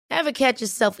Ever catch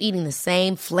yourself eating the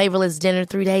same flavorless dinner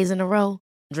 3 days in a row?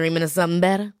 Dreaming of something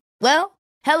better? Well,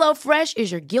 HelloFresh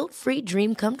is your guilt-free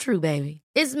dream come true, baby.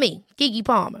 It's me, Keke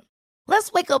Palmer.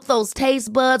 Let's wake up those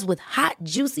taste buds with hot,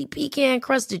 juicy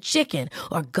pecan-crusted chicken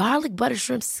or garlic butter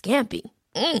shrimp scampi.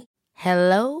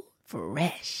 Hello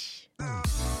Fresh.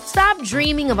 Stop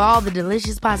dreaming of all the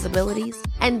delicious possibilities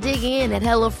and dig in at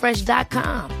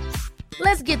HelloFresh.com.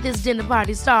 Let's get this dinner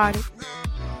party started.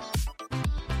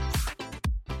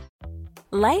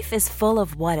 Life is full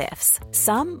of what-ifs.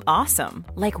 Some awesome,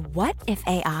 like what if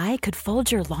AI could fold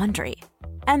your laundry?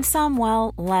 And some,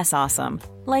 well, less awesome,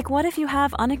 like what if you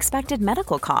have unexpected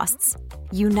medical costs?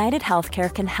 United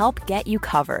Healthcare can help get you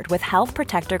covered with Health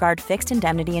Protector Guard fixed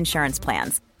indemnity insurance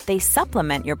plans. They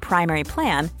supplement your primary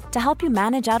plan to help you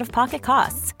manage out-of-pocket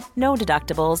costs. No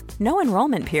deductibles, no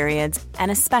enrollment periods,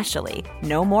 and especially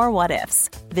no more what-ifs.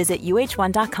 Visit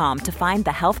uh1.com to find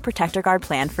the Health Protector Guard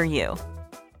plan for you.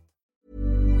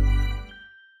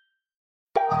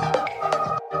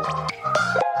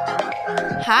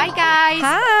 Hi guys.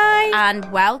 Hi. And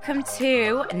welcome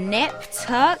to Nip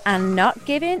Tuck And Not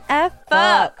Giving a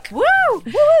Fuck. Fuck. Woo!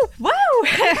 Woo! Woo!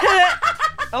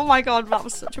 Oh my god, that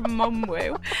was such a mum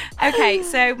woo. Okay,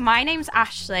 so my name's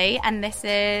Ashley and this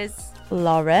is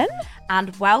Lauren.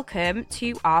 And welcome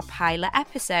to our pilot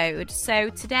episode. So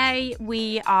today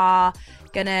we are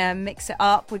gonna mix it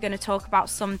up. We're gonna talk about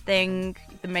something,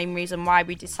 the main reason why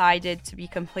we decided to be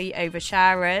complete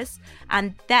oversharers,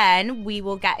 and then we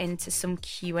will get into some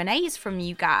Q&As from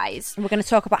you guys. We're going to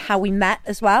talk about how we met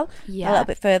as well. Yeah. A little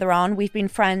bit further on. We've been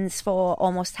friends for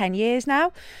almost 10 years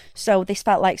now, so this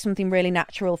felt like something really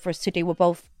natural for us to do. We're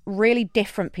both really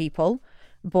different people,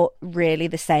 but really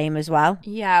the same as well.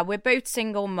 Yeah, we're both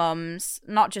single mums,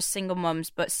 not just single mums,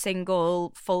 but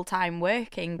single full-time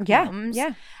working mums.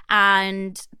 Yeah.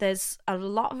 And there's a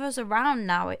lot of us around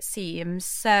now, it seems.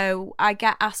 So I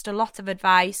get asked a lot of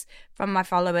advice from my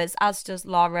followers, as does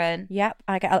Lauren. Yep,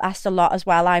 I get asked a lot as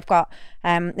well. I've got the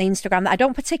Instagram that I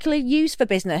don't particularly use for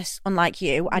business, unlike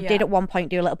you. I did at one point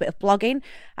do a little bit of blogging,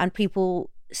 and people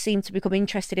seem to become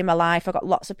interested in my life. I got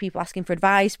lots of people asking for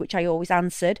advice, which I always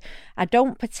answered. I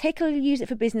don't particularly use it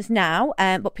for business now,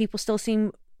 but people still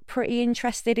seem pretty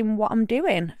interested in what I'm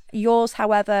doing. Yours,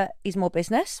 however, is more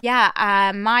business.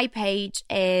 Yeah, my page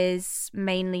is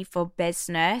mainly for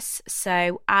business.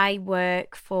 So I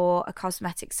work for a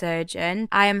cosmetic surgeon.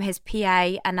 I am his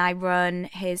PA and I run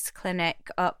his clinic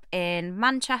up in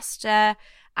Manchester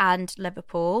and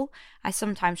Liverpool. I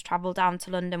sometimes travel down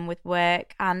to London with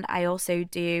work, and I also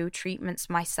do treatments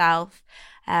myself.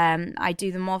 I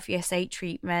do the Morpheus 8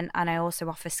 treatment, and I also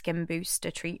offer skin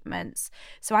booster treatments.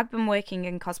 So I've been working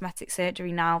in cosmetic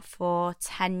surgery now for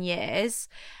 10 years.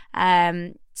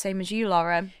 Same as you,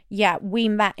 Laura. Yeah, we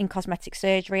met in cosmetic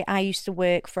surgery. I used to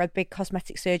work for a big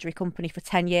cosmetic surgery company for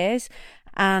 10 years,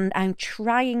 and I'm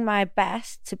trying my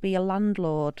best to be a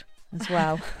landlord as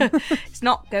well. It's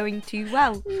not going too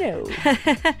well. No.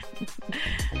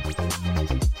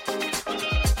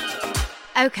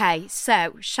 Okay,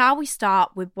 so shall we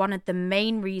start with one of the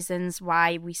main reasons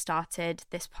why we started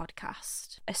this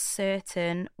podcast? A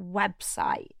certain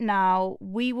website. Now,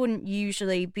 we wouldn't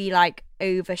usually be like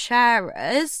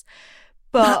oversharers,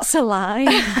 but That's a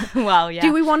lie. well, yeah.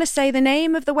 Do we want to say the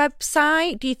name of the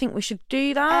website? Do you think we should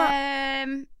do that?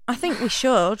 I think we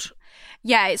should.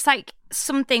 Yeah, it's like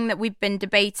something that we've been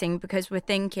debating because we're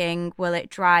thinking, will it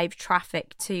drive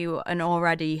traffic to an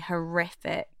already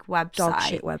horrific website? Dog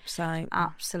shit website.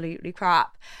 Absolutely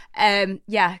crap.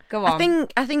 Yeah, go on.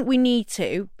 I think we need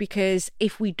to, because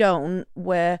if we don't,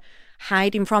 we're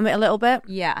hiding from it a little bit.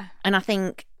 Yeah. And I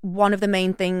think one of the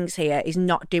main things here is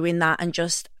not doing that and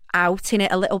just outing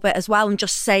it a little bit as well, and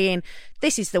just saying,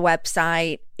 this is the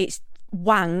website, it's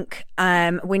wank,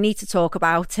 we need to talk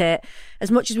about it.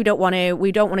 As much as we don't want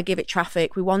to give it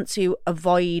traffic, we want to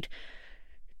avoid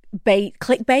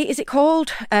clickbait, is it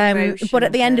called? But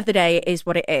at the end of the day, it is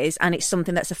what it is, and it's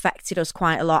something that's affected us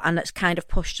quite a lot and that's kind of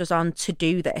pushed us on to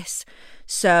do this.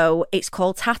 So it's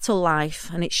called Tattle Life,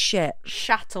 and it's shit.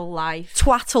 Chattel Life.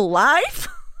 Twattle Life.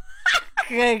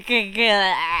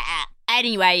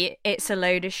 Anyway, it's a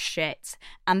load of shit.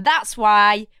 And that's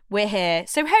why we're here.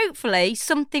 So hopefully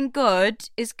something good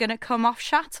is going to come off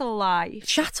Chattel Life.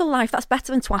 Chattel Life, that's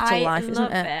better than Twattle Life,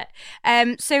 isn't it? I love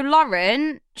it. So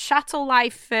Lauren, Chattel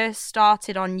Life first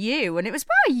started on you, and it was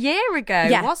about a year ago,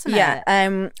 wasn't it?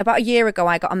 Yeah, about a year ago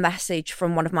I got a message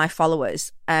from one of my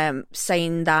followers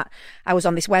saying that I was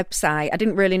on this website. I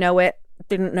didn't really know it.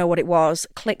 didn't know what it was,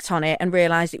 clicked on it and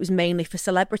realised it was mainly for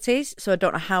celebrities. So I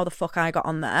don't know how the fuck I got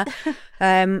on there.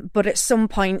 But at some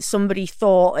point, somebody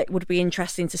thought it would be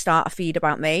interesting to start a feed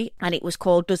about me. And it was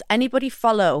called, Does Anybody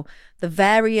Follow the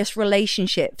Various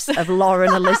Relationships of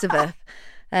Lauren Elizabeth?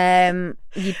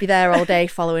 You'd be there all day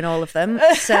following all of them.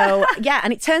 So yeah,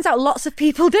 and it turns out lots of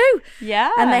people do.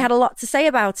 Yeah. And they had a lot to say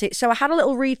about it. So I had a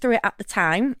little read through it at the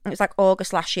time. It was like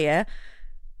August last year.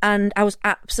 And I was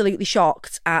absolutely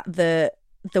shocked at the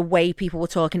way people were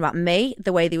talking about me,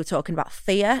 the way they were talking about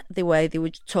Thea, the way they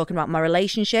were talking about my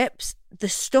relationships, the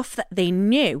stuff that they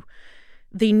knew.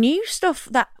 They knew stuff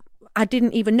that I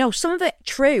didn't even know. Some of it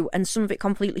true and some of it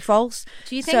completely false.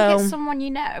 Do you think it's someone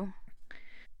you know?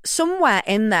 Somewhere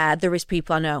in there is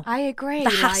people I know. I agree.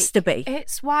 There has to be.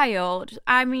 It's wild.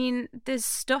 I mean, there's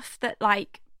stuff that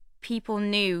like people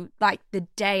knew like the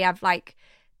day I've like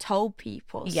told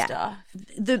people stuff.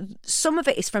 Some of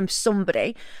it is from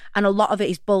somebody and a lot of it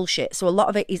is bullshit. So a lot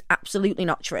of it is absolutely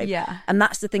not true. Yeah. And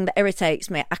that's the thing that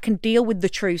irritates me. I can deal with the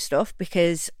true stuff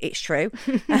because it's true.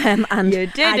 And you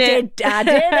did it.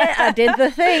 I did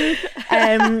the thing.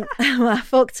 I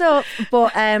fucked up.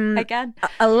 But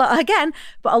a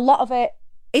lot of it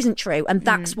isn't true, and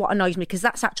that's what annoys me, because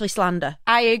that's actually slander.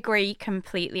 I agree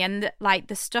completely. And like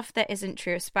the stuff that isn't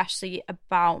true, especially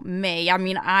about me, I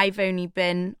mean, I've only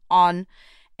been on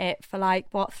it for like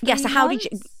what, 3 months? So how did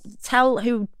you tell,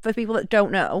 who, for people that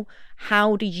don't know,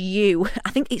 how did you, I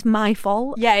think it's my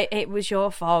fault. Yeah, it was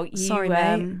your fault. Sorry,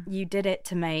 mate. You did it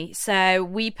to me. So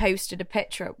we posted a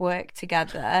picture at work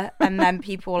together, and then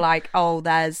people were like, oh,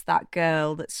 there's that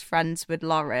girl that's friends with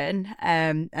Lauren.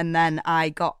 And then I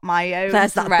got my own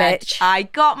there's thread. That bitch. I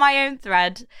got my own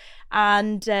thread.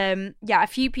 And a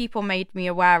few people made me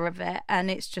aware of it, and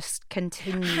it's just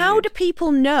continued. How do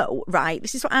people know, right?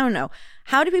 This is what I don't know.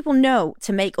 How do people know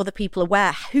to make other people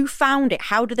aware? Who found it?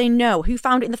 How do they know? Who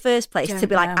found it in the first place to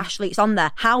be like, Ashley, it's on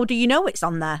there? How do you know it's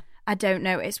on there? I don't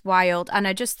know. It's wild. And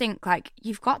I just think, like,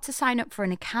 you've got to sign up for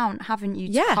an account, haven't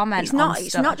you, to comment it's not, on it's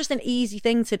stuff. not just an easy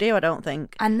thing to do, I don't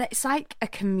think. And it's like a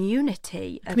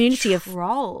community of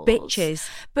trolls. Bitches.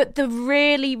 But the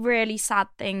really, really sad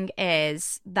thing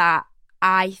is that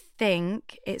I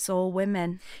think it's all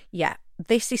women. Yeah.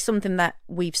 This is something that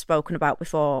we've spoken about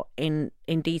before in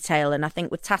detail, and I think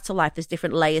with Tattle Life there's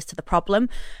different layers to the problem,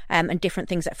 and different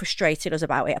things that frustrated us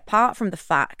about it. Apart from the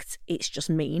fact it's just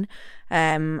mean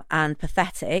and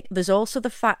pathetic, there's also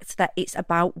the fact that it's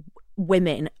about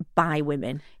women by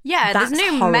women. Yeah, that's there's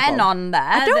no horrible. Men on there.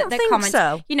 I don't that think comment.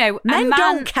 so. You know, men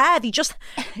don't care. They just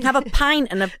have a pint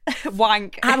and a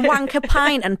wank a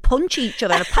pint and punch each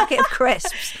other and a packet of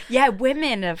crisps. Yeah,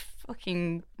 women are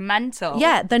fucking mental.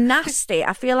 Yeah, they're nasty.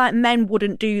 I feel like men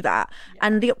wouldn't do that.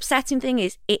 And the upsetting thing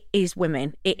is, it is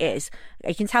women. It is.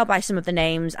 You can tell by some of the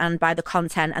names and by the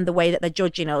content and the way that they're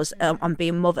judging us on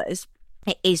being mothers.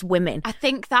 It is women. I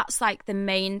think that's like the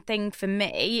main thing for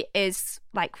me is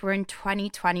like, we're in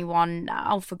 2021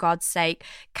 now, for God's sake.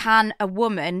 Can a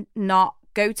woman not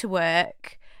go to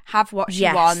work, have what she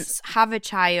wants, have a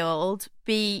child,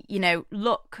 be, you know,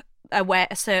 look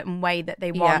a certain way that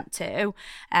they want to,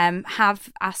 have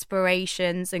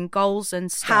aspirations and goals and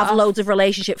stuff, have loads of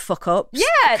relationship fuck ups?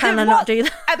 Yeah, can I not do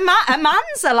that? A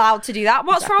man's allowed to do that.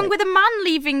 What's wrong with a man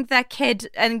leaving their kid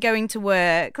and going to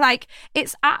work? Like,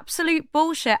 it's absolute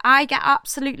bullshit. I get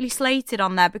absolutely slated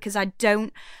on there because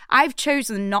I've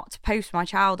chosen not to post my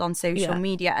child on social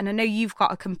media, and I know you've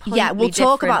got a completely we'll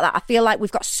talk about that. I feel like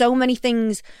we've got so many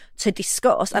things to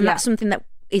discuss, and that's something that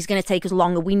is going to take us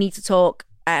longer. We need to talk,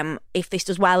 if this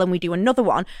does well and we do another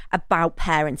one, about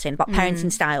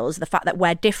parenting styles, the fact that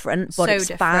we're different but it's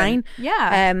fine.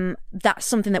 That's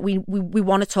something that we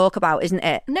want to talk about, isn't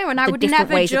it? No, and I would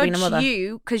never judge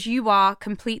you, because you are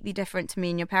completely different to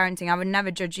me in your parenting. I would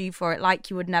never judge you for it, like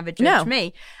you would never judge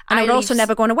me. And I would also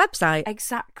never go on a website.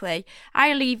 Exactly.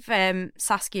 I leave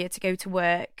Saskia to go to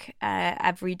work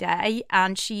every day,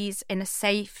 and she's in a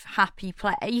safe, happy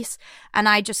place, and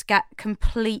I just get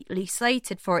completely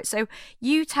slated for it. So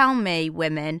you tell me,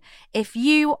 women, if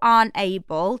you aren't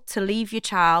able to leave your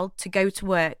child to go to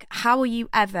work, how are you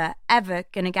ever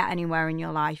going to get anywhere in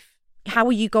your life? How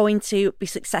are you going to be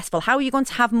successful? How are you going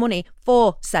to have money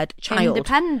for said child?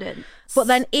 Independence. But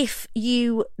then if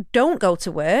you don't go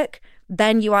to work,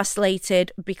 then you are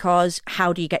slated because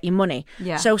how do you get your money?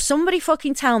 Yeah. So somebody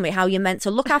fucking tell me how you're meant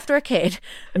to look after a kid,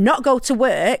 not go to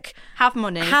work, have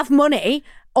money,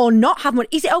 or not have money.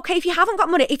 Is it okay if you haven't got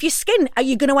money? If your skin, are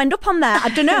you going to end up on there? I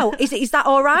don't know. Is that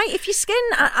all right? If your skin,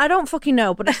 I don't fucking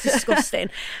know, but it's disgusting.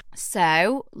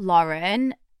 So,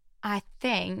 Lauren, I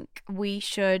think we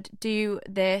should do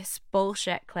this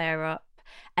bullshit clear up.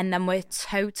 and then we're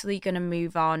totally going to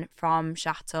move on from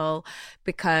Chattel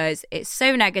because it's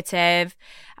so negative,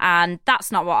 and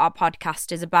that's not what our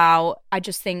podcast is about. I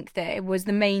just think that it was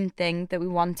the main thing that we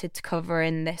wanted to cover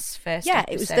in this first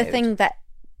episode. It was the thing that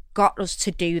got us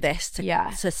to do this,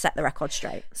 to set the record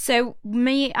straight. So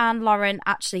me and Lauren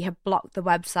actually have blocked the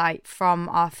website from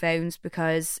our phones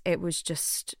because it was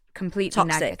just completely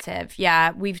toxic. Negative.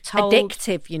 Yeah, we've told...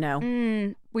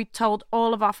 Addictive, we've told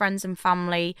all of our friends and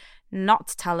family not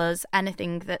to tell us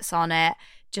anything that's on it.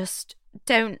 Just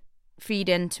don't feed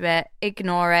into it,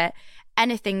 ignore it.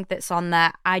 Anything that's on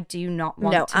there, I do not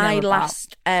want to know about. I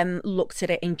last looked at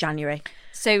it in January.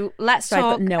 So let's talk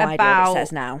I've got no idea what it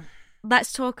says now.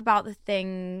 Let's talk about the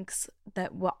things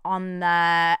that were on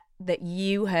there that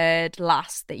you heard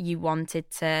last that you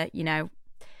wanted to,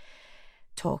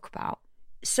 talk about.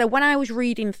 So when I was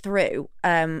reading through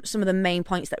some of the main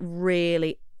points that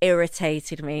really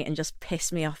irritated me and just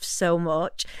pissed me off so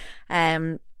much.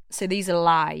 So these are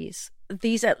lies.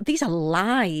 These are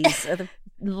lies.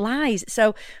 Lies.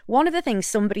 So one of the things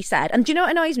somebody said, and do you know what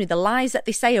annoys me? The lies that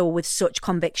they say are with such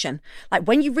conviction. Like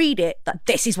when you read it, that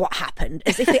this is what happened,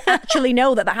 as if they actually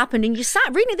know that happened, and you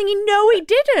sat reading it thinking, no, it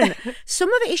didn't.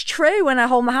 Some of it is true, and I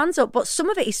hold my hands up, but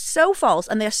some of it is so false,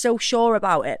 and they're so sure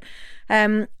about it.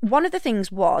 One of the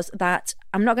things was that,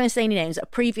 I'm not going to say any names, a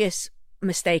previous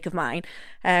mistake of mine.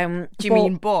 Do you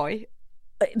mean boy?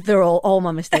 They're all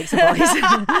my mistakes are boys.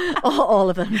 all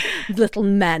of them, little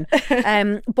men.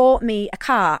 Bought me a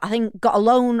car. I think got a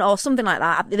loan or something like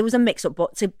that. There was a mix-up,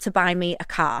 but to buy me a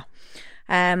car,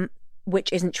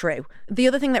 which isn't true. The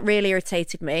other thing that really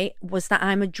irritated me was that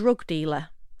I'm a drug dealer.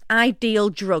 I deal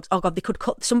drugs. Oh God,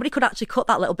 somebody could actually cut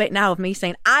that little bit now of me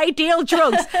saying I deal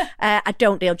drugs. I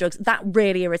don't deal drugs. That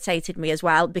really irritated me as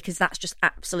well, because that's just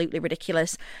absolutely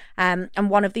ridiculous. And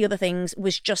one of the other things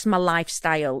was just my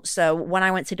lifestyle. So when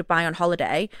I went to Dubai on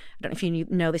holiday, I don't know if you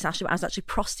know this, Ashley, but I was actually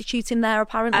prostituting there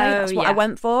apparently. That's what I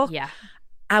went for. Yeah.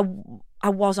 I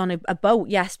was on a boat,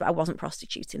 yes, but I wasn't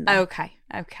prostituting there.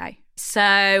 Okay.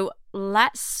 So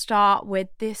let's start with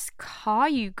this car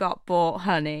you got bought,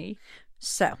 honey.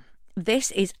 So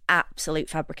this is absolute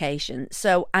fabrication.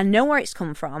 So I know where it's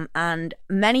come from. And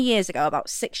many years ago, about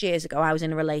 6 years ago, I was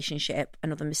in a relationship,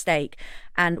 another mistake.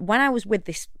 And when I was with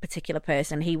this particular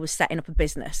person, he was setting up a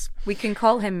business. We can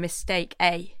call him Mistake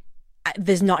A.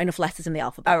 There's not enough letters in the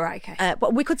alphabet. Oh, right, okay.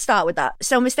 But we could start with that.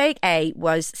 So mistake A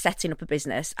was setting up a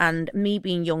business, and me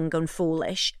being young and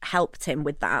foolish helped him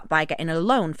with that by getting a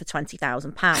loan for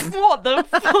 £20,000. What the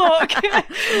fuck?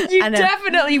 You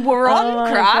definitely were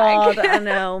on crack. God, I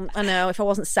know. If I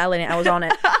wasn't selling it, I was on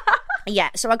it.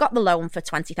 Yeah, so I got the loan for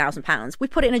 £20,000. We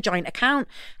put it in a joint account,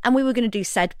 and we were going to do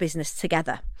said business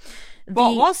together.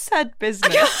 What was said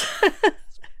business?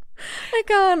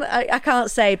 I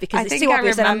can't say because it's too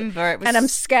obvious, and I'm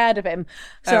scared of him,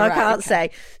 so I can't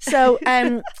say. So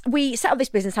we set up this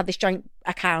business, had this joint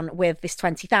account with this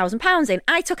 £20,000 in.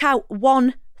 I took out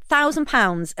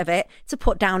 £1,000 of it to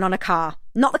put down on a car,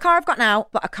 not the car I've got now,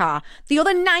 but a car. The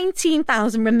other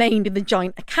 19,000 remained in the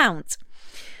joint account.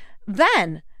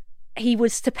 Then he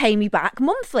was to pay me back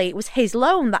monthly. It was his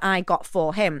loan that I got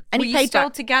for him, and he paid still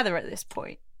back together at this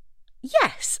point.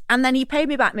 Yes. And then he paid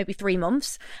me back maybe 3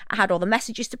 months. I had all the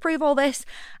messages to prove all this.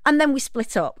 And then we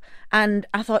split up. And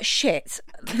I thought, shit,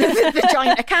 the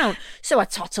joint account. So I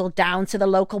tottled down to the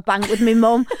local bank with my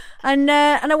mum. And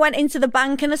I went into the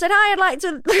bank and I said, hi, I'd like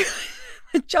to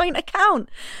a joint account.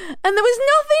 And there was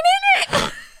nothing in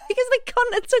it because the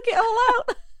cunt had took it all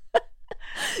out.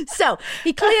 So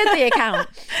he cleared the account.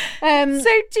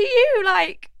 So do you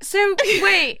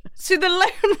wait, so the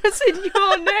loan was in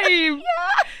your name?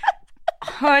 Yeah.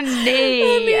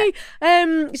 Honey.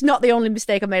 It's not the only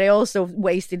mistake I made. I also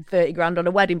wasted 30 grand on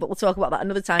a wedding, but we'll talk about that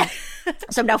another time.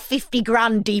 So I'm now 50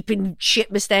 grand deep in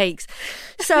shit mistakes.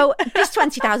 So this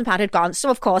 £20,000 had gone. So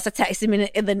of course I texted him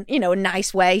in a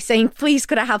nice way saying, please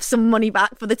could I have some money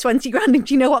back for the 20 grand? And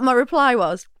do you know what my reply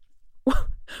was?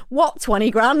 What 20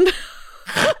 grand?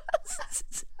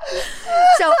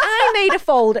 So I made a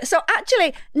folder. So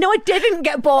actually, no, I didn't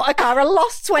get bought a car. I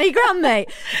lost 20 grand,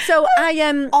 mate. So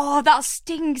I oh, that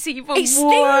stings even it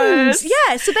worse. Stings.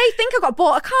 Yeah. So they think I got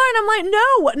bought a car, and I'm like,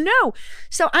 no.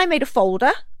 So I made a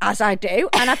folder, as I do,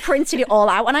 and I printed it all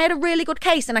out, and I had a really good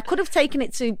case, and I could have taken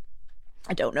it to,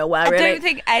 I don't know where. I don't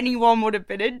think anyone would have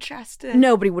been interested.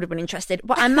 Nobody would have been interested,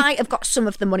 but I might have got some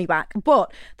of the money back.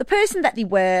 But the person that they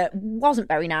were wasn't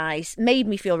very nice, made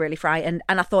me feel really frightened,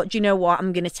 and I thought, do you know what?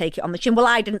 I'm going to take it on the chin. Well,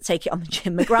 I didn't take it on the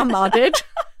chin. My grandma did.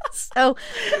 So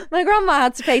my grandma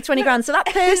had to pay 20 grand. So that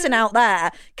person out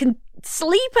there can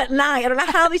sleep at night. I don't know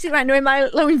how they sleep right now.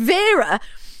 Knowing Vera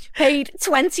paid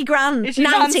 20 grand. Is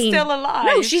your 19. man still alive?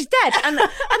 No, she's dead. And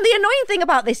the annoying thing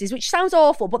about this is, which sounds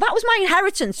awful, but that was my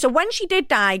inheritance. So when she did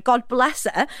die, God bless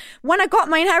her, when I got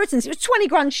my inheritance, it was 20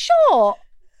 grand short.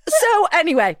 So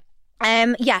anyway,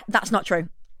 yeah, that's not true.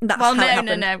 That's well, how it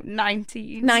no,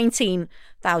 happened.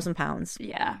 19,000 pounds.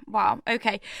 Yeah, wow.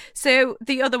 Okay. So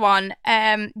the other one,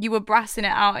 you were brassing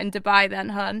it out in Dubai then,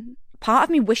 hun? Part of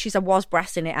me wishes I was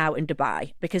brassing it out in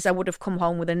Dubai because I would have come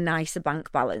home with a nicer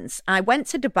bank balance. I went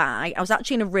to Dubai. I was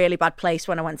actually in a really bad place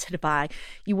when I went to Dubai.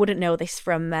 You wouldn't know this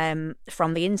from the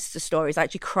Insta stories. I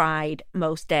actually cried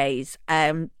most days.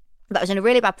 That was in a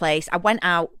really bad place. I went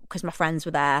out because my friends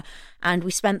were there and we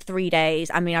spent 3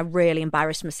 days. I mean, I really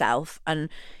embarrassed myself. And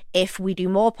if we do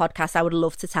more podcasts, I would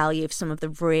love to tell you of some of the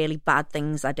really bad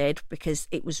things I did because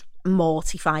it was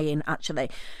mortifying, actually.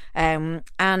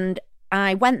 And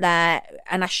I went there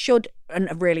and I should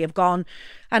really have gone.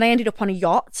 And I ended up on a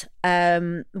yacht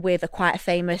with quite a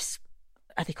famous,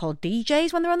 are they called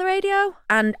DJs when they're on the radio?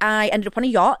 And I ended up on a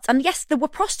yacht. And yes, there were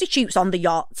prostitutes on the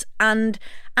yacht. And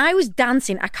I was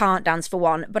dancing. I can't dance for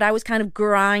one, but I was kind of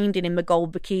grinding in my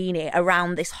gold bikini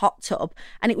around this hot tub.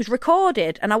 And it was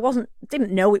recorded. And I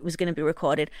didn't know it was going to be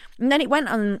recorded. And then it went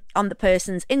on the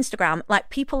person's Instagram. Like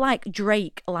people like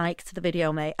Drake liked the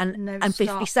video, mate. And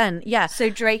 50 Cent. Yeah. So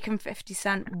Drake and 50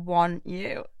 Cent want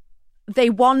you. They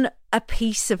won a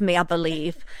piece of me, I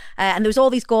believe. And there was all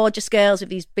these gorgeous girls with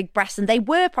these big breasts and they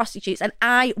were prostitutes and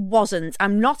I wasn't.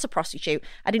 I'm not a prostitute.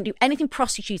 I didn't do anything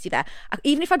prostitutey there.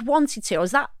 Even if I'd wanted to, I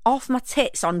was that off my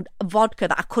tits on vodka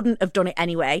that I couldn't have done it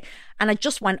anyway. And I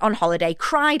just went on holiday,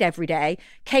 cried every day,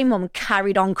 came home and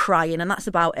carried on crying, and that's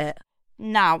about it.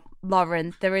 Now,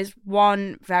 Lauren, there is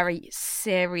one very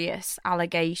serious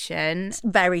allegation. It's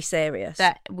very serious.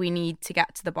 That we need to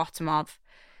get to the bottom of.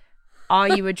 Are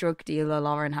you a drug dealer,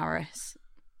 Lauren Harris?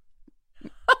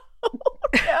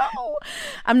 No,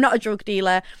 I'm not a drug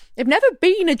dealer. I've never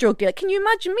been a drug dealer. Can you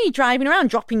imagine me driving around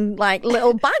dropping like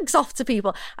little bags off to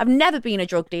people? I've never been a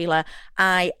drug dealer.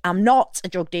 I am not a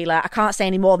drug dealer. I can't say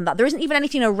any more than that. There isn't even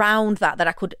anything around that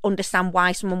I could understand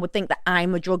why someone would think that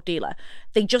I'm a drug dealer.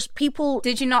 People...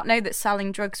 Did you not know that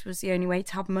selling drugs was the only way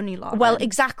to have money, Lauren? Well,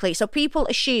 exactly. So people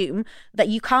assume that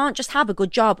you can't just have a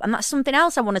good job. And that's something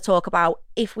else I want to talk about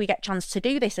if we get a chance to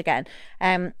do this again.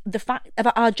 The fact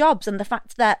about our jobs and the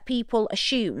fact that people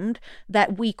assumed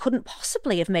that we couldn't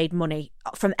possibly have made money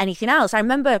from anything else. I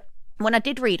remember when I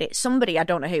did read it, somebody, I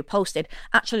don't know who, posted,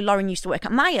 actually, Lauren used to work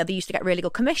at Maya. They used to get really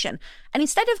good commission. And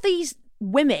instead of these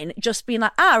women just being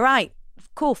like, right,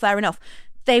 cool, fair enough,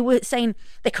 they were saying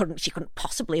she couldn't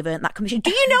possibly have earned that commission.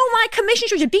 Do you know my commission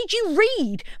structure? Did you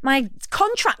read my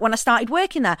contract when I started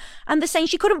working there? And they're saying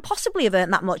she couldn't possibly have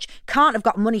earned that much, can't have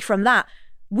got money from that.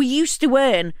 We used to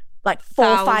earn like 4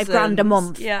 or 5 grand a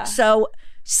month. Yeah. So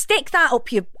stick that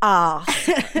up your arse.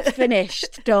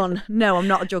 Finished. Done. No, I'm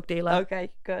not a drug dealer.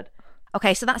 Okay, good.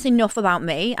 Okay, so that's enough about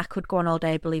me. I could go on all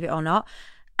day, believe it or not.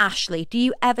 Ashley, do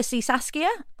you ever see Saskia?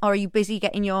 Or are you busy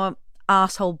getting your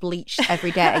arsehole bleached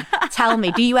every day? Tell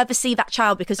me, do you ever see that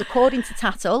child? Because according to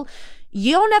Tattle,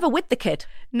 you're never with the kid.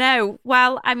 No.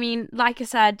 Well, I mean, like I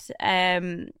said,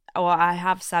 or I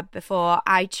have said before,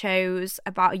 I chose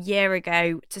about a year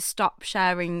ago to stop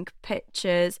sharing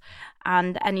pictures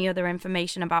and any other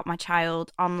information about my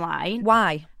child online.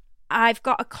 Why? I've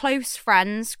got a close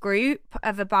friends group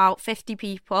of about 50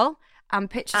 people, and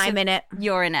pictures. I'm in it.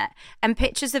 You're in it. And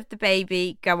pictures of the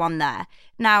baby go on there.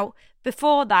 Now,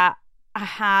 before that, I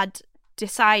had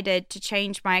decided to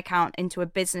change my account into a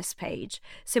business page.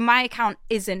 So my account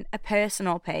isn't a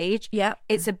personal page. Yeah.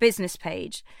 It's a business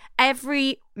page.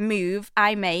 Every move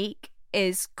I make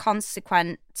is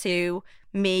consequent to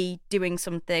me doing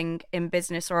something in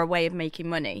business or a way of making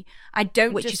money.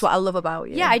 Which is what I love about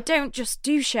you. Yeah, I don't just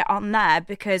do shit on there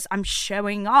because I'm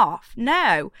showing off.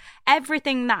 No.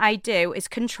 Everything that I do is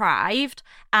contrived,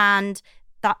 and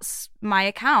that's my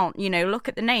account. You know, look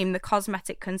at the name, The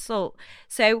Cosmetic Consult.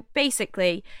 So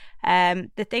basically,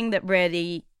 the thing that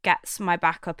really gets my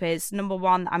back up is, number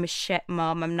one, I'm a shit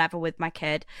mum. I'm never with my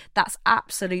kid. That's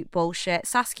absolute bullshit.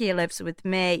 Saskia lives with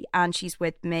me and she's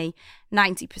with me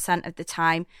 90% of the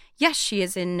time. Yes, she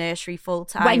is in nursery full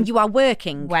time. When you are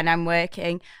working? When I'm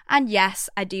working. And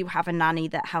yes, I do have a nanny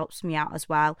that helps me out as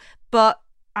well. But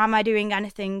am I doing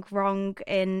anything wrong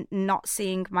in not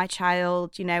seeing my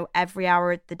child, you know, every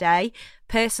hour of the day?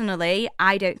 Personally,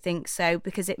 I don't think so,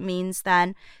 because it means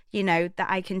then, you know, that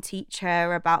I can teach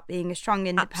her about being a strong,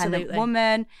 independent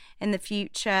woman in the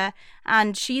future.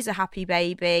 And she's a happy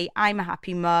baby. I'm a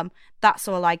happy mum. That's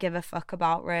all I give a fuck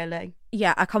about, really.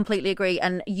 Yeah, I completely agree.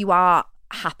 And you are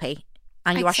happy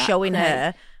and you are showing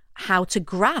her how to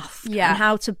graft and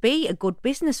how to be a good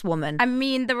businesswoman. I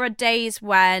mean, there are days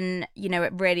when, you know,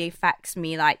 it really affects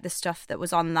me, like the stuff that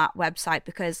was on that website,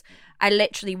 because I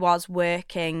literally was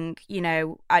working, you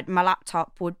know, my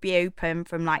laptop would be open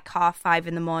from like 5:30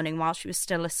 in the morning while she was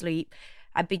still asleep.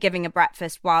 I'd be giving her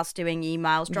breakfast whilst doing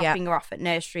emails, dropping her off at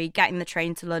nursery, getting the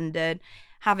train to London,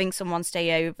 having someone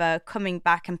stay over, coming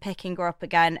back and picking her up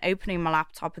again, opening my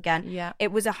laptop again. Yeah.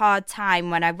 It was a hard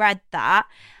time when I read that.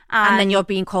 And then you're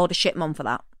being called a shit mum for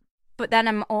that. But then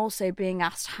I'm also being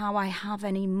asked how I have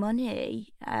any money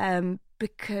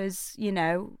because, you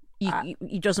know...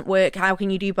 It doesn't work. How can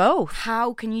you do both?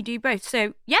 How can you do both?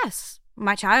 So, yes,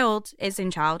 my child is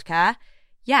in childcare.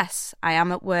 Yes, I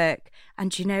am at work.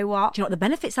 And do you know what? Do you know what the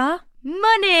benefits are?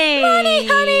 Money,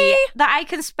 honey, that I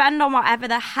can spend on whatever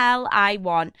the hell I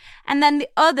want. And then the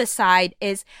other side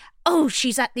is, oh,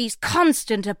 she's at these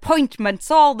constant appointments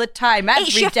all the time, every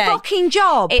day. It's your fucking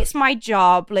job. It's my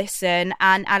job, listen,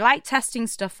 and I like testing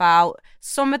stuff out.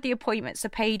 Some of the appointments are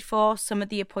paid for, some of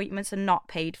the appointments are not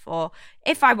paid for.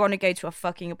 If I want to go to a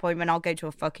fucking appointment, I'll go to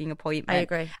a fucking appointment. I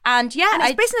agree. And yeah, and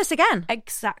it's business again.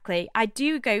 Exactly. I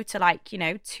do go to like, you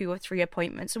know, 2 or 3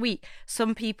 appointments a week.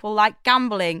 Some people like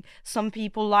gambling, some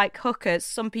people like hookers,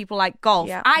 some people like golf.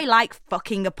 Yeah. I like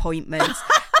fucking appointments.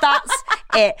 That's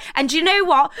it. And do you know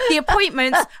what? The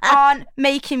appointments aren't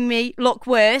making me look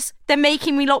worse. They're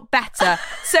making me look better.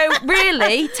 So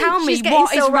really, tell me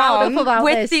what is wrong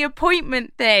with the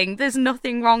appointment thing. There's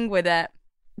nothing wrong with it.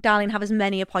 Darling, have as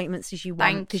many appointments as you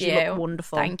want because you look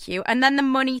wonderful. Thank you. And then the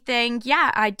money thing,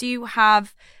 yeah, I do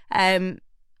have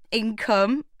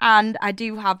income and I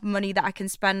do have money that I can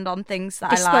spend on things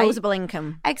that I like. Disposable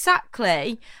income.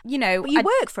 Exactly. You know, but you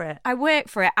work for it. I work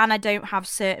for it and I don't have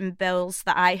certain bills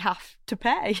that I have to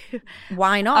pay.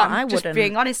 Why not? I wouldn't. Just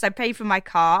being honest, I pay for my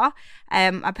car.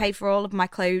 I pay for all of my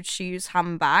clothes, shoes,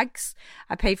 handbags.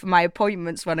 I pay for my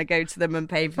appointments when I go to them and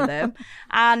pay for them.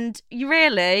 And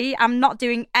I'm not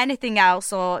doing anything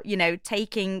else or, you know,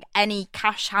 taking any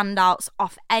cash handouts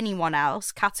off anyone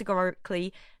else,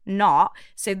 categorically not.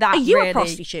 So that Are you really... a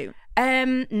prostitute?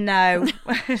 No.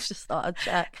 Just thought I'd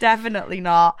check. Definitely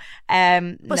not.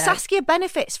 But no. Saskia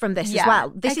benefits from this as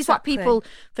well. This is what people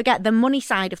forget, the money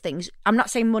side of things. I'm not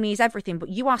saying money is everything, but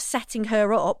you are setting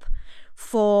her up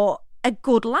for a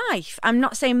good life. I'm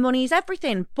not saying money is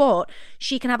everything, but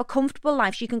she can have a comfortable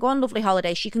life. She can go on lovely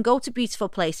holidays. She can go to beautiful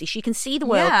places. She can see the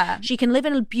world. Yeah. She can live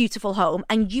in a beautiful home,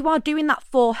 and you are doing that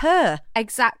for her.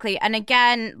 Exactly. And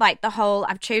again, like the whole,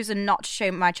 I've chosen not to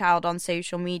show my child on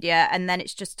social media, and then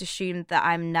it's just assumed that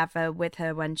I'm never with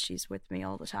her when she's with me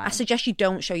all the time. I suggest you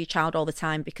don't show your child all the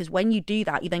time, because when you do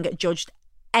that, you then get judged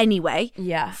anyway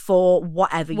for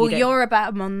whatever you do. Well, you're a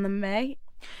better mum than me.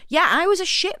 Yeah, I was a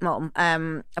shit mum,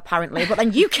 apparently, but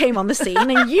then you came on the scene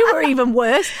and you were even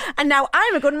worse, and now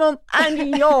I'm a good mum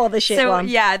and you're the shit one.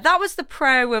 Yeah, that was the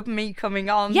pro of me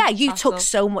coming on. Yeah, you took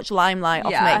so much limelight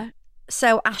off me.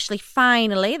 So, Ashley,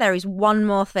 finally, there is one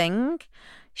more thing.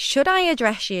 Should I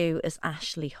address you as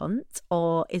Ashley Hunt,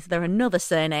 or is there another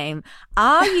surname?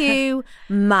 Are you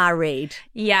married?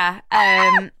 Yeah,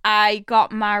 I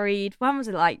got married, when was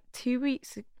it, like 2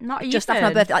 weeks? Not just after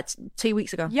my birthday, like 2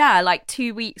 weeks ago. Yeah, like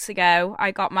 2 weeks ago,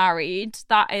 I got married.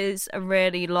 That is a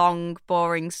really long,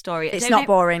 boring story. It's not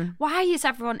boring. Why is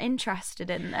everyone interested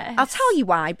in this? I'll tell you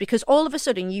why. Because all of a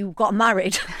sudden you got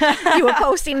married. You were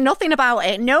posting nothing about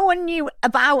it. No one knew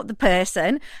about the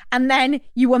person. And then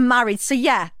you were married. So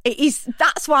yeah, it is.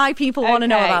 That's why people want to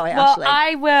know about it, Ashley. Well,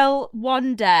 I will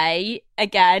one day,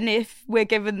 again, if we're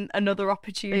given another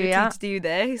opportunity to do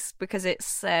this, because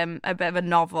it's a bit of a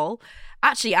novel.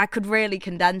 Actually, I could really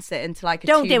condense it into like a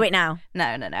Don't do it now. No,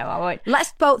 I won't.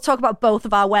 Let's talk about both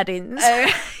of our weddings.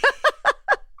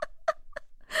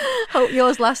 Hope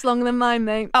yours lasts longer than mine,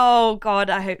 mate. Oh,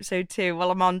 God, I hope so too. Well,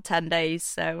 I'm on 10 days,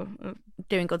 so...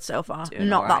 Doing good so far.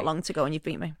 Not that long to go and you've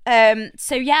beat me.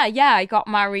 So yeah, I got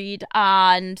married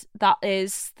and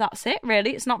that's it,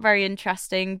 really. It's not very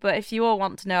interesting, but if you all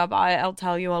want to know about it, I'll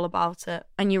tell you all about it.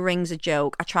 And your ring's a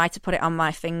joke. I tried to put it on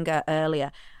my finger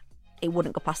earlier. It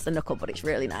wouldn't go past the knuckle, but it's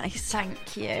really nice.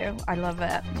 Thank you. I love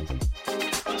it.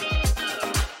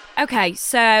 Okay,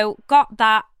 so got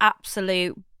that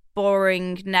absolute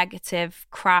boring, negative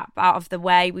crap out of the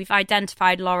way. We've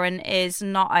identified Lauren is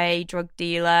not a drug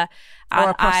dealer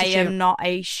and I am not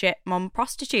a shit mum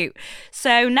prostitute.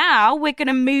 So now we're going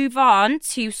to move on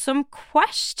to some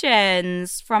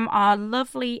questions from our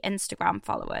lovely Instagram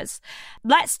followers.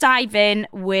 Let's dive in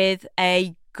with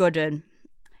a good one.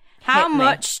 How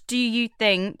much do you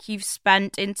think you've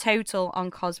spent in total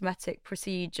on cosmetic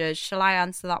procedures? Shall I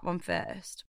answer that one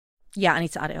first? Yeah, I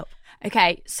need to add it up.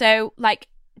 Okay, so like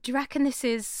do you reckon this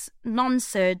is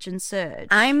non-surgeon surge?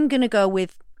 I'm going to go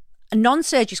with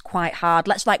non-surge is quite hard.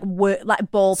 Let's like work,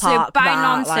 like ballpark. So by that,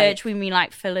 non-surge, we mean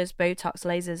like fillers, Botox,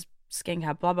 lasers,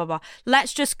 skincare, blah, blah, blah.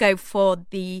 Let's just go for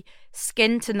the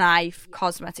skin to knife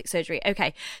cosmetic surgery.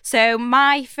 Okay, so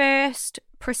my first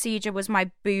procedure was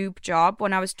my boob job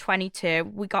when I was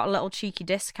 22. We got a little cheeky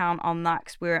discount on that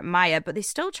because we were at Maya, but they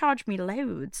still charged me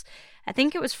loads. I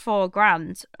think it was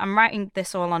 $4,000. I'm writing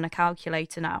this all on a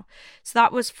calculator now. So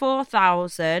that was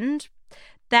 4,000.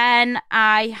 Then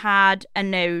I had a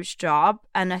nose job,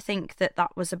 and I think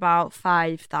that was about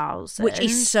 5,000. Which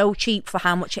is so cheap for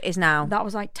how much it is now. That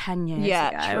was like 10 years ago.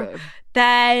 Yeah, true.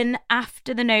 Then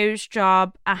after the nose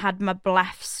job, I had my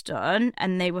blephs done,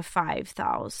 and they were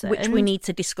 5,000. Which we need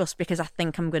to discuss because I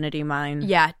think I'm going to do mine.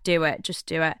 Yeah, do it. Just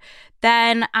do it.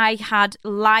 Then I had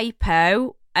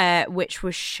lipo, which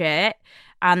was shit.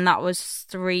 And that was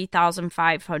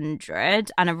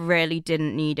 3,500, and I really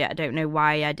didn't need it. I don't know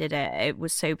why I did it. It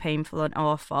was so painful and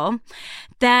awful.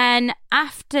 Then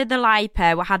after the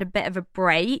lipo, I had a bit of a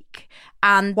break.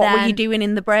 And what were you doing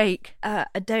in the break? I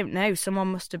don't know.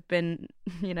 Someone must have been,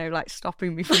 like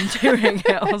stopping me from doing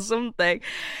it or something.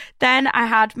 Then I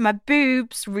had my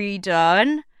boobs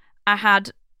redone. I had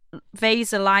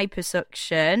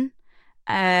vasoliposuction.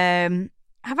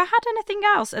 Have I had anything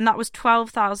else? And that was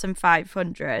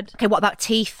 12,500. Okay, what about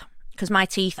teeth? Because my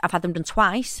teeth, I've had them done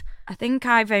twice. I think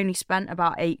I've only spent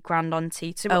about $8,000 on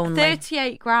teeth. So Only.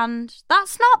 38 grand.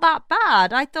 That's not that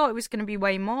bad. I thought it was going to be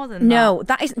way more than that. No,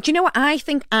 that is. Do you know what? I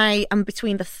think I am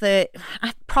between the third.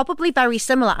 Probably very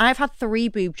similar. I've had 3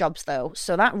 boob jobs though,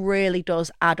 so that really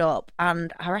does add up.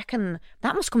 And I reckon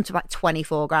that must come to about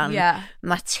 24 grand. Yeah.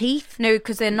 My teeth. No,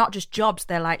 because they're not just jobs,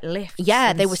 they're like lifts.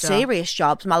 Yeah, and they were stuff. serious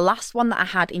jobs. My last one that I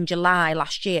had in July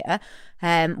last year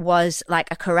was like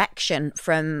a correction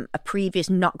from a previous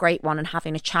not great one and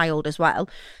having a child as well.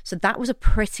 So that was a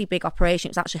pretty big operation.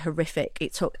 It was actually horrific.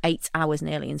 It took 8 hours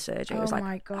nearly in surgery. It was like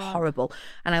my God. horrible.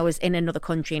 And I was in another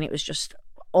country and it was just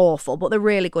awful. But they're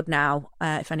really good now,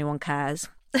 if anyone cares.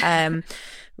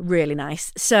 Really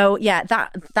nice. So yeah,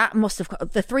 that must have,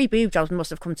 the 3 boob jobs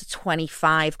must have come to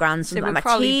 25 grand. So Like my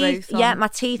teeth, my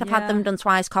teeth, I've had them done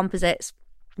twice, composites.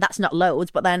 That's not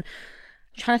loads, but then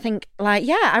I'm trying to think, like,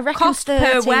 I reckon Cost 30,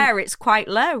 per wear, it's quite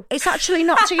low. It's actually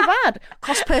not too bad.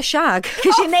 Cost per shag,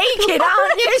 because you're naked,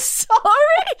 aren't you?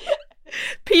 Sorry.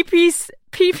 PPS?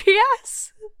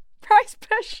 Price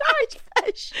per shag.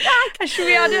 Should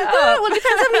we add it up? Well, it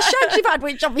depends how many shags you've had,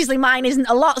 which obviously mine isn't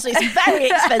a lot, so it's very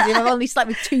expensive. I've only slept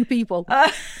with 2 people.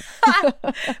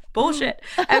 Bullshit.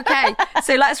 Okay,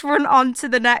 so let's run on to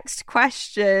the next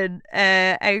question.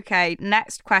 Okay,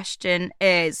 next question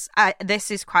is, this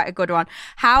is quite a good one.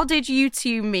 How did you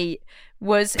two meet?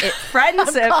 Was it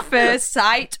friends at first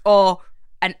sight or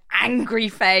an angry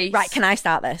face? Right, can I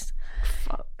start this?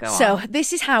 So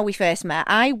this is how we first met.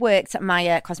 I worked at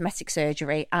Maya Cosmetic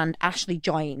Surgery and Ashley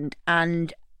joined,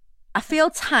 and I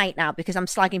feel tight now because I'm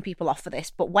slagging people off for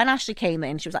this, but when Ashley came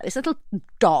in, she was like this little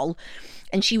doll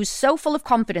and she was so full of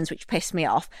confidence, which pissed me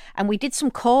off. And we did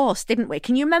some course, didn't we?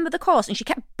 Can you remember the course? And she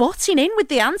kept butting in with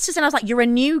the answers and I was like, you're a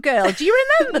new girl. Do you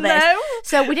remember this? No.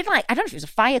 So we did like, I don't know if it was a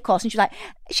fire course, and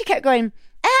she kept going,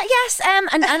 yes. And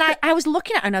I was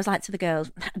looking at her and I was like to the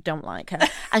girls, I don't like her.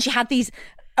 And she had these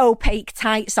opaque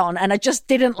tights on and I just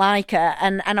didn't like her.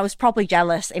 And I was probably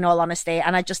jealous, in all honesty,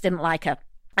 and I just didn't like her.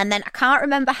 And then I can't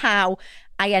remember how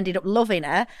I ended up loving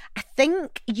her. I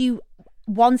think you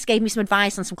once gave me some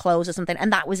advice on some clothes or something,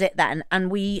 and that was it then. And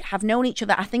we have known each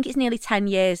other, I think it's nearly 10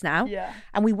 years now. Yeah.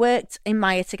 And we worked in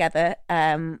Maya together.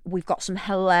 We've got some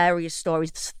hilarious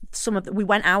stories. We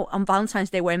went out on Valentine's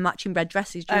Day wearing matching red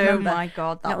dresses. Do you remember? Oh my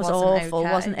God, that was wasn't awful,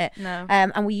 okay. wasn't it? No.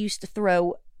 And we used to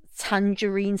throw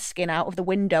tangerine skin out of the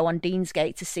window on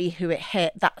Deansgate to see who it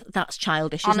hit. That's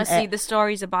childish, isn't Honestly, it? the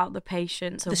stories about the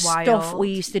patients are The wild. stuff we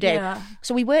used to do. Yeah.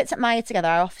 So we worked at Maya together.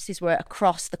 Our offices were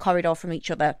across the corridor from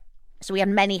each other. So we had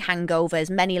many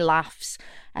hangovers, many laughs,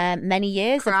 many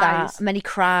years of that, many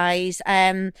cries.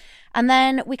 And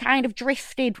then we kind of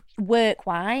drifted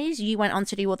work-wise. You went on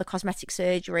to do other cosmetic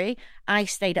surgery. I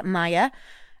stayed at Maya.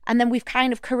 And then we've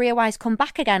kind of career-wise come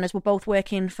back again as we're both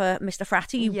working for Mr.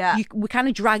 Fratty. We kind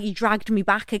of dragged me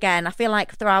back again. I feel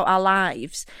like throughout our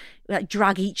lives, we like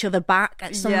drag each other back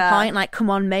at some point. Like,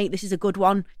 come on, mate, this is a good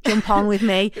one. Jump on with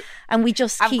me. And we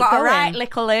just keep going. I've got a right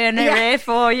little earner here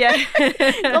for you.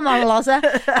 Come on,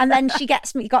 Loza. And then she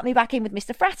got me back in with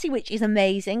Mr. Fratty, which is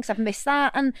amazing because I've missed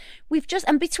that. And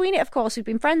and between it, of course, we've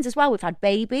been friends as well. We've had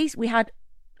babies. We had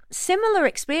similar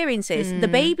experiences. The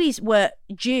babies were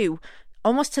due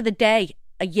almost to the day,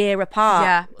 a year apart.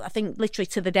 Yeah. I think literally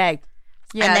to the day.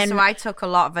 Yeah, And then, so I took a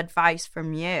lot of advice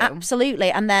from you.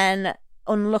 Absolutely. And then,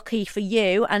 unlucky for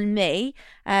you and me,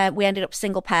 we ended up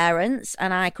single parents,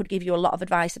 and I could give you a lot of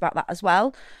advice about that as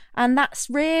well. And that's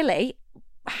really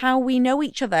how we know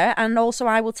each other. And also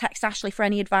I will text Ashley for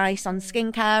any advice on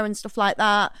skincare and stuff like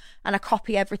that, and I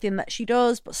copy everything that she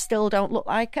does but still don't look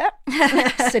like her.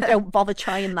 So don't bother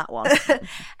trying that one.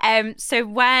 So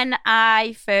when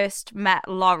I first met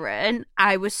Lauren,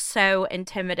 I was so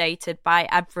intimidated by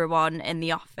everyone in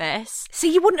the office. So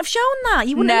you wouldn't have shown that?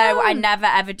 You wouldn't have known. I never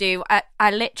ever do. I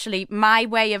literally, my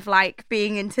way of like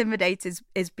being intimidated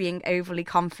is being overly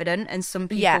confident, and some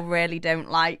people really don't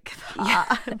like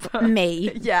that.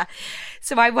 Me. Yeah.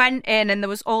 So I went in and there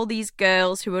was all these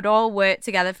girls who had all worked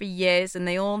together for years, and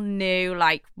they all knew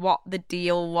like what the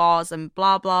deal was and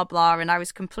blah, blah, blah. And I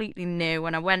was completely new,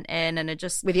 and I went in and I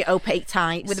just... With your opaque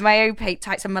tights. With my opaque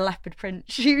tights and my leopard print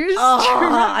shoes.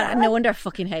 Oh, no wonder I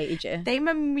fucking hated you. They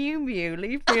were Miu Miu,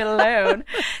 leave me alone.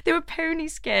 They were pony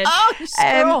skin.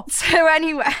 Oh, so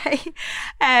anyway,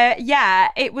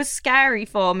 it was scary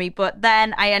for me, but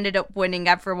then I ended up winning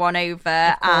everyone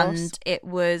over, and it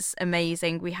was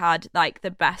amazing. We had like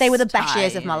the best... They were the best time.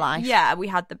 years of my life. Yeah, we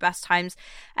had the best times.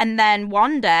 And then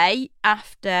one day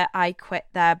after I quit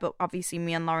there, but obviously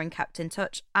me and Lauren kept in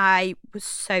touch, I was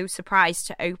so surprised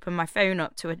to open my phone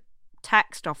up to a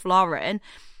text off Lauren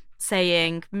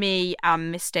saying me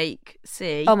and Mistake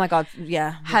C oh my god,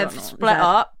 yeah, have split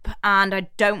up, and I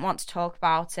don't want to talk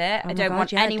about it. I don't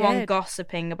want anyone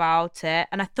gossiping about it.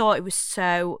 And I thought it was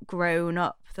so grown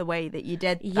up the way that you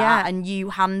did that, and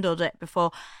you handled it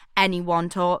before anyone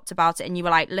talked about it, and you were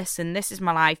like, listen, this is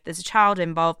my life, there's a child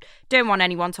involved, don't want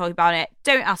anyone talking about it,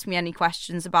 don't ask me any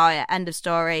questions about it, end of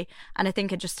story. And I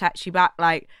think I just text you back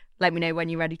like, let me know when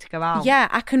you're ready to go out. Yeah,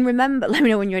 I can remember. Let me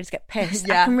know when you're ready to get pissed.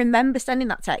 I can remember sending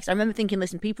that text. I remember thinking,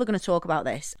 listen, people are going to talk about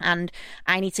this and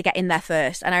I need to get in there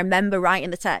first. And I remember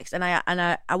writing the text, and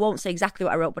I won't say exactly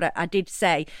what I wrote, but I did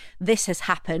say, this has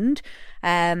happened.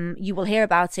 You will hear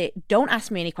about it. Don't ask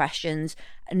me any questions.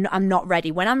 I'm not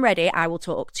ready. When I'm ready, I will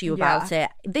talk to you about it.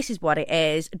 This is what it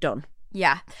is. Done.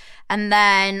 Yeah. And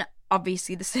then...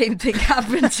 obviously, the same thing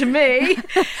happened to me.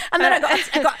 And then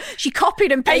I got she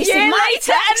copied and pasted my text.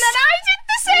 And then I did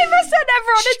the same. I sent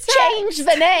everyone a text. Changed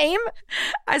the name.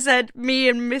 I said, me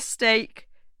and Mistake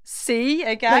C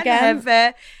again.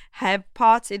 Have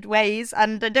parted ways,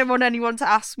 and I don't want anyone to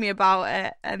ask me about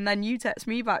it. And then you text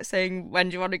me back saying, when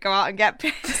do you want to go out and get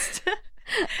pissed?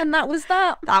 And that was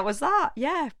that. That was that.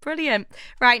 Yeah, brilliant.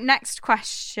 Right, next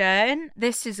question.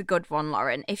 This is a good one,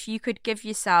 Lauren. If you could give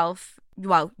yourself...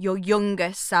 well, your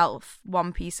younger self,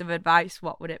 one piece of advice,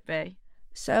 what would it be?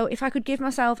 So if I could give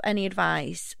myself any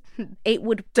advice, it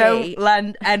would be... Don't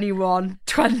lend anyone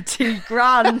 20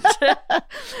 grand.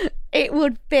 It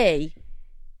would be,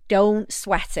 don't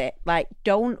sweat it. Like,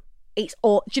 don't... It's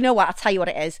all... Do you know what? I'll tell you what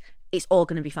it is. It's all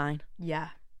going to be fine. Yeah.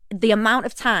 The amount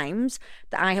of times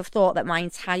that I have thought that my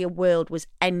entire world was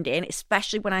ending,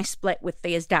 especially when I split with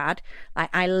Thea's dad, like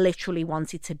I literally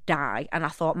wanted to die, and I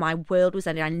thought my world was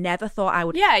ending. I never thought I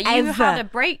would you had a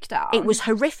breakdown. It was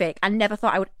horrific. I never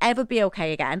thought I would ever be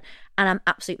okay again, and I'm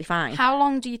absolutely fine. How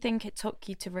long do you think it took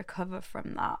you to recover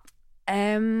from that?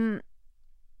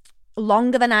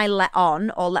 Longer than I let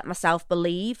on or let myself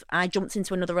believe. I jumped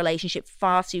into another relationship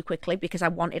far too quickly because I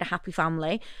wanted a happy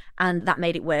family, and that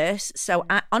made it worse. So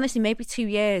I honestly, maybe 2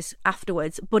 years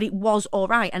afterwards, but it was all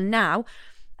right. And now,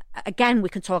 again, we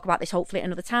can talk about this hopefully at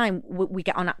another time. We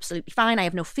get on absolutely fine. I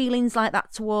have no feelings like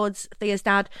that towards Thea's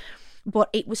dad, but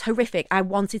it was horrific. I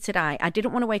wanted to die. I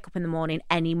didn't want to wake up in the morning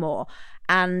anymore,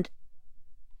 and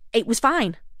it was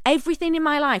fine. Everything in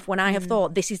my life, when I have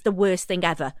thought this is the worst thing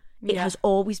ever, it has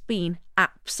always been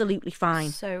absolutely fine.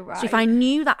 So right. So if I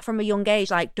knew that from a young age,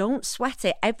 like, don't sweat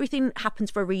it. Everything happens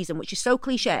for a reason, which is so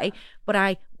cliche, but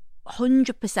I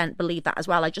 100% believe that as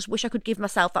well. I just wish I could give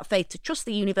myself that faith to trust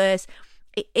the universe.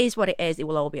 It is what it is. It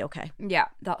will all be okay. Yeah,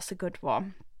 that's a good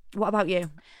one. What about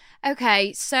you?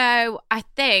 Okay, so I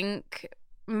think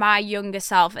my younger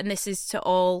self, and this is to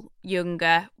all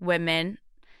younger women,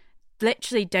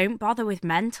 literally don't bother with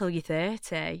men till you're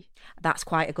 30. That's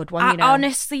quite a good one, you know. I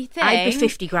honestly think... I'd be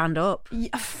 50 grand up.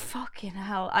 Yeah, fucking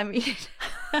hell. I mean...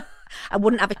 I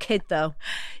wouldn't have a kid, though.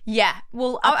 Yeah.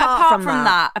 Well, apart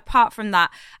from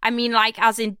that, I mean, like,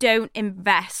 as in, don't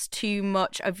invest too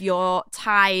much of your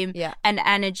time and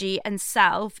energy and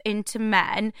self into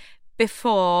men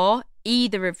before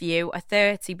either of you are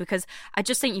 30, because I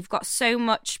just think you've got so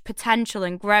much potential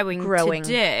and growing. to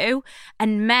do,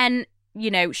 and men,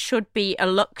 you know, should be a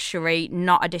luxury,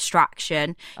 not a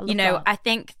distraction. You know, I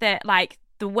think that, like,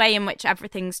 the way in which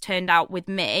everything's turned out with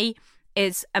me,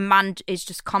 is a man is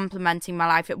just complimenting my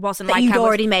life. It wasn't that like you'd I was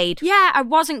already made. Yeah, I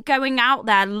wasn't going out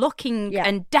there looking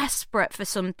and desperate for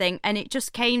something, and it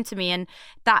just came to me, and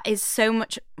that is so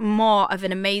much more of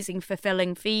an amazing,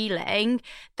 fulfilling feeling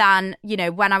than, you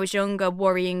know, when I was younger,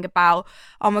 worrying about,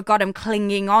 oh my God, I'm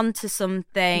clinging on to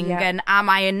something, and am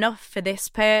I enough for this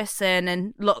person?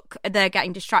 And look, they're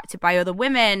getting distracted by other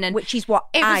women, and which is what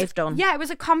I've done. Yeah, it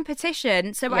was a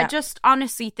competition. So I just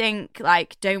honestly think,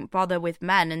 like, don't bother with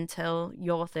men until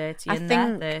you're 30 and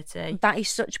they're 30. That is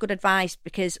such good advice,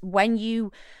 because when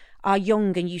you are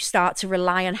young and you start to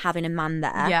rely on having a man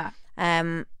there,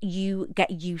 you get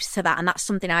used to that. And that's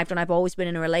something I've done. I've always been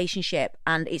in a relationship,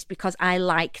 and it's because I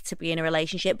like to be in a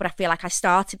relationship, but I feel like I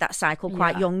started that cycle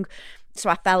quite young, so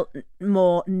I felt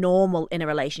more normal in a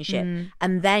relationship.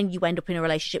 And then you end up in a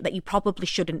relationship that you probably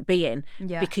shouldn't be in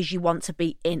because you want to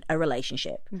be in a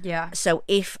relationship. So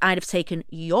if I'd have taken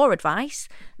your advice,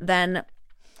 then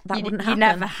that wouldn't happen. You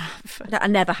never have. I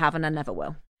never have, and I never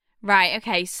will. Right,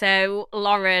 okay, so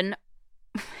Lauren,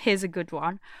 here's a good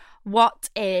one. What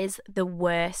is the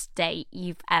worst date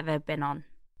you've ever been on?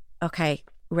 Okay,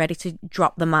 ready to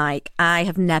drop the mic. I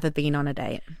have never been on a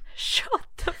date. Shut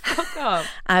the fuck up.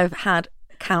 I've had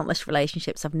countless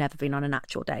relationships. I've never been on an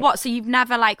actual date. What, so you've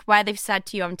never, like, where they've said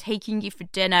to you, I'm taking you for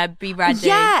dinner, be ready?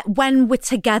 Yeah, when we're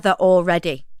together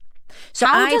already. So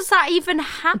how does that even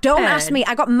happen? Don't ask me.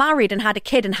 I got married and had a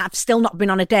kid and have still not been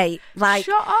on a date. Like,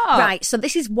 shut up. Right, so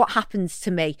this is what happens to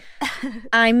me.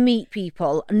 I meet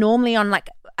people normally on like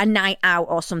a night out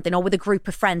or something, or with a group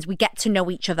of friends. We get to know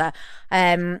each other.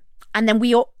 And then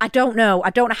I don't know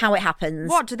how it happens.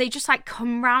 What, do they just like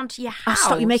come round to your house? Oh,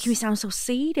 stop, you're making me sound so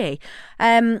seedy.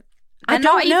 They're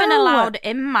not even allowed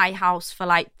in my house for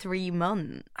like 3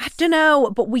 months. I don't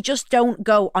know, but we just don't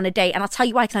go on a date. And I'll tell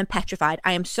you why, because I'm petrified.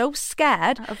 I am so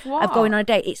scared of going on a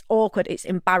date. It's awkward. It's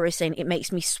embarrassing. It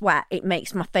makes me sweat. It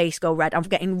makes my face go red. I'm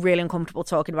getting really uncomfortable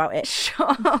talking about it.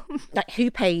 Shut up. Like,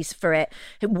 who pays for it?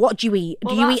 What do you eat?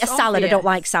 Well, do you eat a salad? obvious. I don't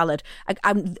like salad.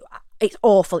 It's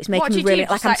awful. It's making me really,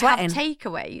 like, I'm sweating. Have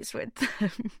takeaways with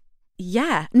them?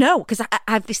 Yeah, no, because I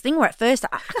have this thing where at first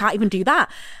I can't even do that.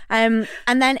 And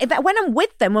then when I'm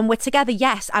with them, when we're together,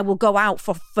 yes, I will go out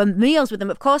for meals with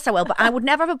them. Of course I will. But I would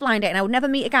never have a blind date, and I would never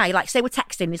meet a guy. Like, say we're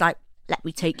texting, he's like, let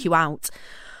me take you out.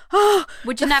 Oh,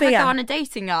 would you never go on a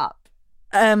dating app?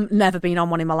 Never been on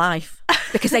one in my life,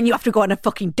 because then you have to go on a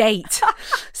fucking date.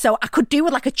 So I could do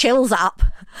with like a chills app,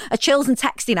 a chills and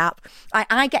texting app.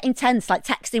 I get intense, like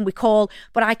texting, we call,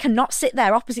 but I cannot sit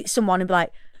there opposite someone and be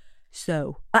like,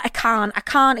 so I can't,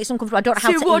 it's uncomfortable. I don't know how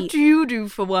to eat. So what do you do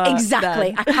for work? Exactly.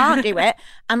 Then? I can't do it.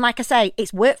 And like I say,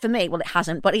 it's worked for me. Well, it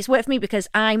hasn't, but it's worked for me because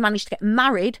I managed to get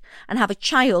married and have a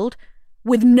child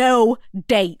with no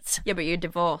date. Yeah, but you're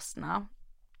divorced now.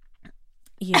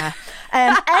 Yeah.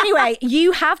 Anyway,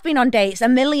 you have been on dates, a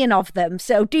million of them,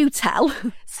 so do tell.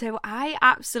 So I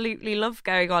absolutely love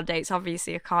going on dates.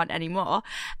 Obviously, I can't anymore.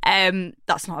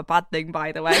 That's not a bad thing,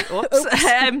 by the way. Oops.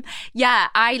 Yeah,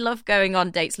 I love going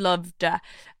on dates. Loved.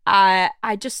 I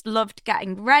just loved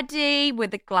getting ready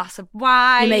with a glass of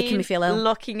wine. You're making me feel ill.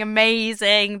 Looking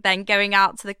amazing. Then going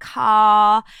out to the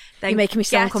car. Then you're making me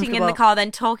so uncomfortable. Getting in the car. Then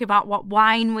talking about what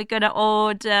wine we're going to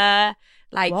order.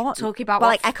 Like, what? talking about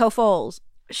like Echo Falls.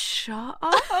 Shut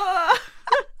up.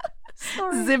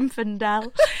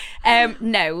 Zinfandel.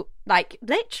 No, like,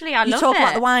 literally, I love it. You talk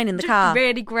about the wine in the car.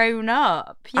 Really grown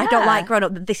up. Yeah. I don't like grown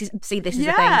up. This is the thing.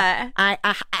 I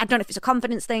don't know if it's a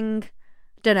confidence thing.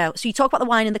 Don't know. So you talk about the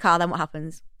wine in the car, then what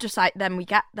happens? Just like, then we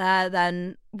get there,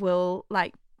 then we'll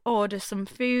like order some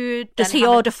food. Does he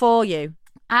order for you?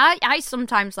 I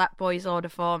sometimes let boys order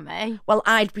for me. Well,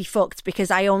 I'd be fucked because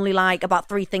I only like about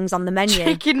 3 things on the menu.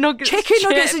 Chicken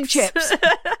nuggets and chips.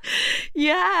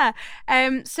 Yeah.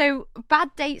 So bad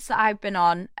dates that I've been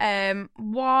on.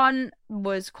 One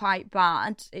was quite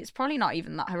bad. It's probably not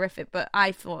even that horrific, but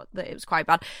I thought that it was quite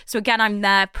bad. So again, I'm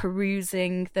there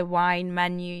perusing the wine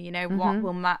menu, you know, what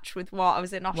will match with what. I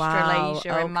was in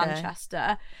Australasia in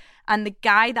Manchester. And the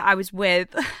guy that I was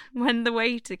with, when the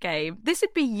waiter came, this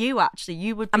would be you, actually.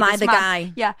 You would be Am I the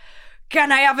guy? Yeah.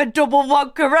 Can I have a double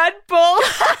vodka Red Bull? Is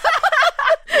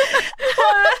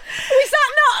that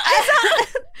no? Is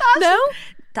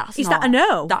that a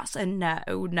no? That's a no.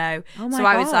 Oh my so God.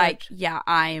 I was like, yeah,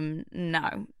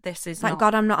 no. This is Thank not.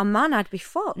 God I'm not a man. I'd be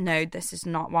fucked. No, this is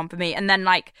not one for me. And then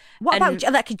like, what about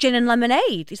like a gin and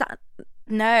lemonade? Is that?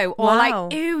 No, or Wow.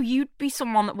 like, ew, you'd be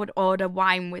someone that would order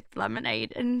wine with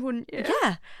lemonade, and wouldn't you?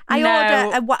 Yeah, I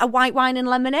order a white wine and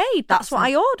lemonade. That's what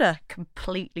I order.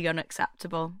 Completely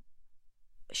unacceptable.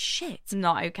 Shit. It's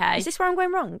not okay. Is this where I'm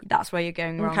going wrong? That's where you're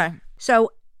going wrong. Okay.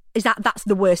 So That's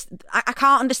the worst? I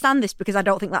can't understand this because I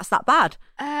don't think that's that bad.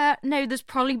 No, there's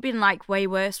probably been like way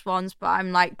worse ones, but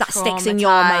I'm like that sticks in your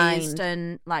mind,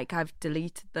 and like I've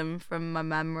deleted them from my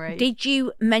memory. Did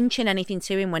you mention anything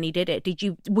to him when he did it?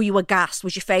 Were you aghast?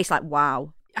 Was your face like,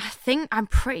 wow? I'm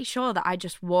pretty sure that I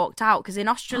just walked out, because in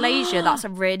Australasia that's a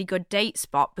really good date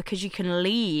spot because you can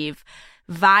leave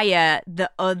via the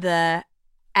other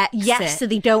exit. Yes, so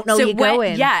they don't know you're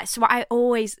going. Yeah, so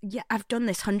I've done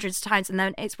this hundreds of times, and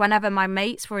then it's whenever my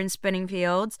mates were in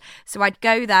Spinningfields, so I'd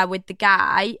go there with the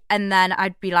guy, and then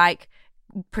I'd be like,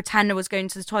 pretend I was going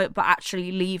to the toilet, but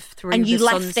actually leave through and you the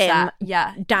left sunset.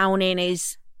 him down in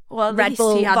his Red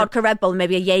Bull, vodka Red Bull,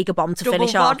 maybe a Jaeger bomb to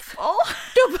finish off.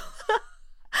 Double.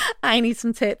 I need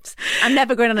some tips. I'm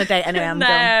never going on a date anyway. I'm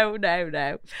done.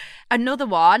 No. Another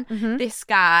one, this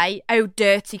guy,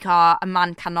 dirty car. A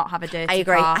man cannot have a dirty car. I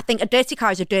agree. I think a dirty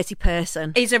car is a dirty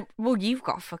person. Well, you've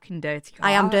got a fucking dirty car.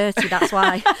 I am dirty, that's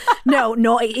why.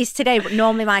 No, it is today, but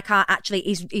normally my car actually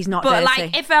is not dirty. But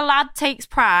like, if a lad takes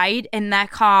pride in their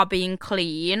car being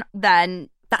clean, then...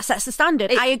 that sets the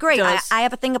standard. I agree. I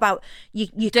have a thing about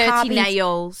you dirty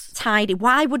nails, tidy.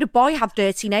 Why would a boy have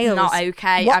dirty nails? Not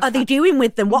okay. What are they doing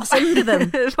with them? What's under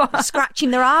them?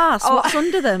 Scratching their arse. What's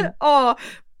under them? Oh,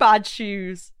 bad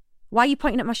shoes. Why are you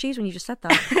pointing at my shoes when you just said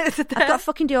that? I've got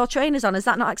fucking Dior trainers on. Is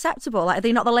that not acceptable? Like, are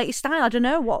they not the latest style? I don't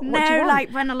know. What do you want?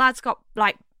 Like when a lad's got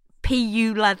like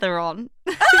PU leather on.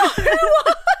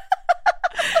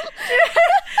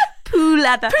 Poo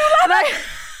leather. Like,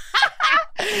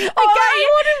 do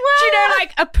you know,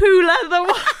 like a poo leather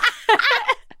one?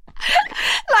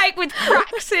 Like with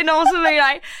cracks in or something,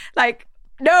 like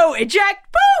no,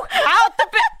 eject, boo, out the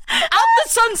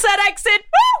sunset exit,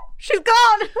 boo, she's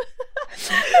gone.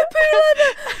 Poo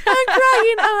leather. I'm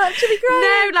crying. I'm actually crying.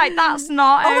 No, like that's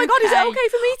not Oh my God, is it okay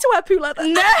for me to wear poo leather?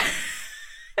 No.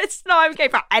 It's not okay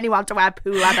for anyone to wear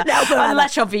poo leather,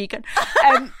 unless you're vegan.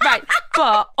 Right,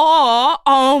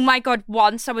 oh my God,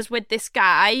 once I was with this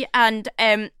guy and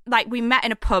like we met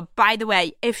in a pub. By the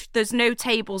way, if there's no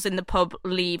tables in the pub,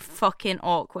 leave. Fucking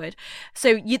awkward. So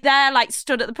you're there like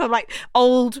stood at the pub, like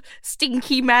old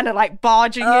stinky men are like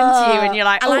barging into you, and you're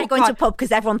like, I like going to a pub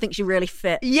because everyone thinks you're really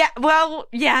fit. Yeah, well,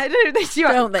 yeah,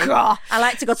 don't they? God. I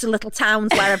like to go to little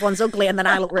towns where everyone's ugly and then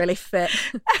I look really fit.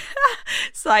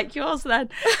 It's like yours then.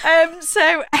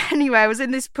 So anyway, I was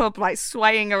in this pub like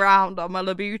swaying around on my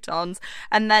Louboutins,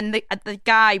 and then the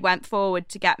guy went forward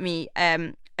to get me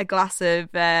a glass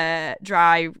of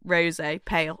dry rosé,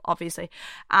 pale obviously,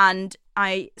 and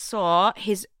I saw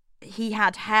he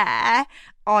had hair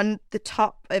on the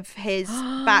top of his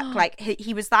back, like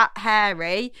he was that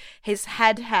hairy. His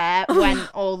head hair went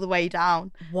all the way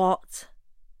down. What?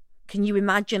 Can you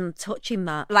imagine touching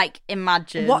that? Like,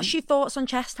 imagine. What's your thoughts on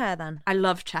chest hair then? I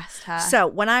love chest hair. So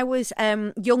when I was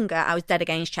younger, I was dead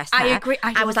against chest hair. I agree.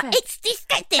 I was like, it's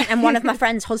disgusting. And one of my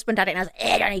friend's husband had it, and I was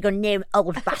like, don't even go near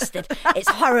old bastard. It's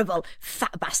horrible,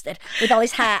 fat bastard with all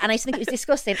his hair. And I used to think it was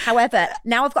disgusting. However,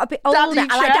 now I've got a bit older.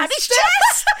 I like daddy's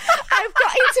chest. I've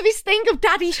got into this thing of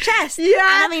daddy's chest. Yeah.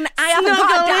 And I mean, I haven't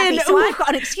got a daddy, so I've got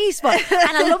an excuse for it.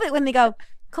 And I love it when they go,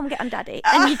 come get on daddy,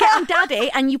 and you get on daddy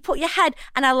and you put your head,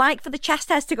 and I like for the chest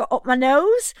hairs to go up my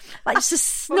nose, like just to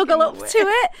snuggle up to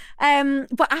it,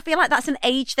 but I feel like that's an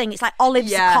age thing. It's like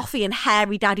Olive's coffee and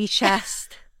hairy daddy's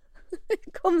chest.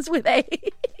 It comes with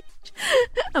age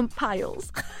and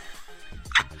piles.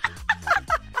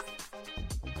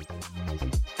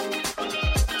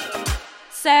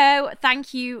 So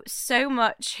thank you so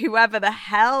much, whoever the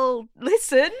hell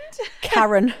listened.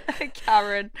 Karen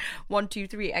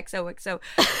 123 XOXO.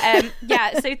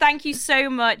 Yeah, so thank you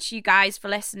so much, you guys, for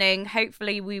listening.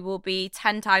 Hopefully we will be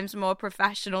 10 times more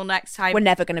professional next time. We're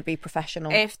never going to be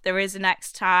professional. If there is a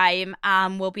next time,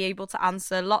 we'll be able to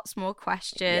answer lots more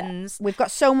questions. Yeah. We've got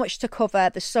so much to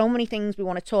cover. There's so many things we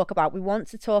want to talk about. We want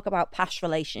to talk about past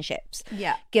relationships.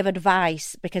 Yeah. Give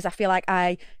advice, because I feel like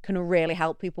I can really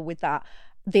help people with that.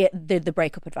 The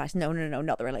breakup advice. No,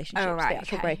 not the relationships. Oh, right, the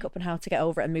actual breakup and how to get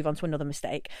over it and move on to another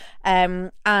mistake.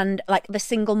 And like the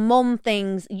single mum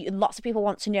things, lots of people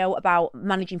want to know about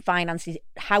managing finances,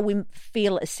 how we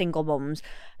feel as single mums.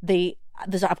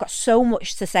 I've got so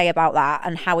much to say about that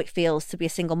and how it feels to be a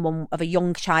single mum of a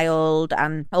young child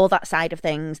and all that side of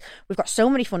things. We've got so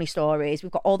many funny stories.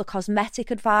 We've got all the cosmetic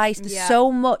advice. There's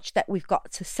so much that we've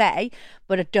got to say,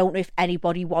 but I don't know if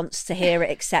anybody wants to hear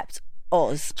it except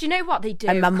us. Do you know what they do?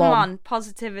 And my Come on,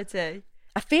 positivity.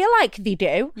 I feel like they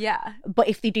do. Yeah. But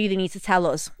if they do, they need to tell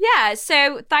us. Yeah,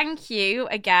 so thank you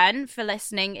again for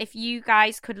listening. If you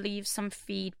guys could leave some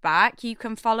feedback, you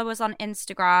can follow us on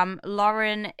Instagram.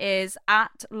 Lauren is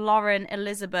at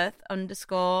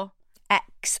LaurenElizabeth_.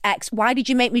 XX. Why did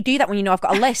you make me do that when you know I've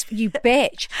got a lisp? You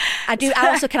bitch.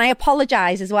 Can I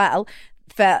apologise as well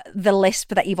for the lisp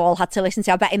that you've all had to listen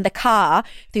to? I bet in the car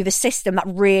through the system that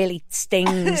really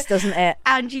stings, doesn't it?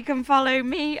 And you can follow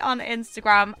me on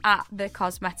Instagram at The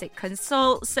Cosmetic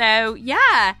Consult. So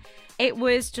yeah, it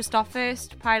was just our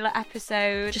first pilot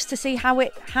episode, just to see how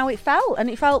it felt, and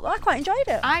I quite enjoyed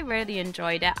it. I really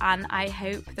enjoyed it, and I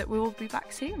hope that we will be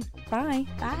back soon. Bye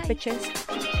bitches.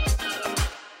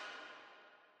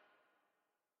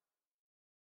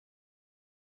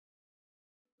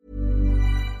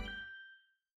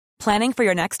 Planning for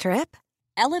your next trip?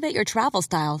 Elevate your travel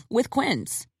style with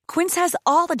Quince. Quince has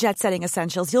all the jet-setting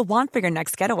essentials you'll want for your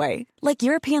next getaway, like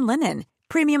European linen,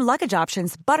 premium luggage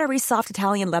options, buttery soft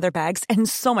Italian leather bags, and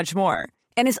so much more.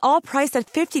 And is all priced at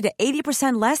 50 to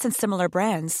 80% less than similar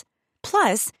brands.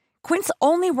 Plus, Quince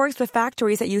only works with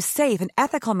factories that use safe and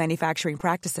ethical manufacturing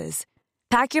practices.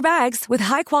 Pack your bags with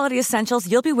high-quality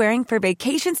essentials you'll be wearing for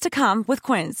vacations to come with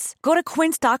Quince. Go to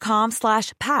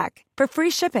quince.com/pack for free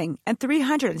shipping and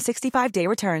 365-day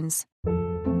returns.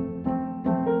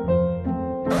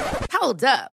 Hold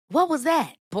up. What was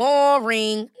that?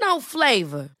 Boring. No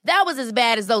flavor. That was as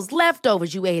bad as those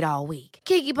leftovers you ate all week.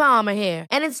 Keke Palmer here,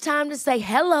 and it's time to say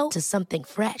hello to something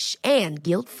fresh and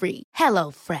guilt-free. Hello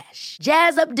Fresh.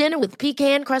 Jazz up dinner with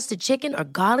pecan-crusted chicken or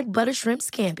garlic butter shrimp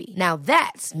scampi. Now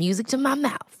that's music to my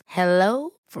mouth. Hello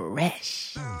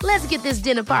Fresh. Let's get this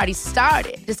dinner party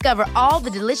started. Discover all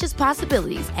the delicious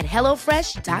possibilities at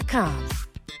HelloFresh.com.